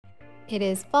It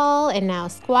is fall and now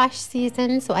squash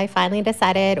season, so I finally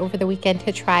decided over the weekend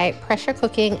to try pressure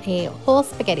cooking a whole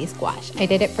spaghetti squash. I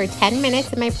did it for 10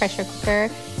 minutes in my pressure cooker,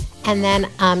 and then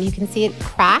you can see it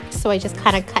cracked, so I just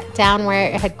kind of cut down where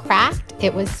it had cracked.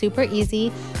 It was super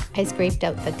easy. I scraped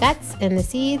out the guts and the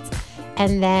seeds,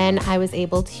 and then I was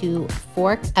able to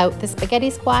fork out the spaghetti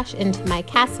squash into my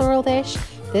casserole dish.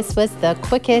 This was the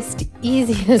quickest,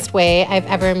 easiest way I've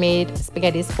ever made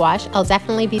spaghetti squash. I'll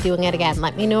definitely be doing it again.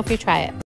 Let me know if you try it.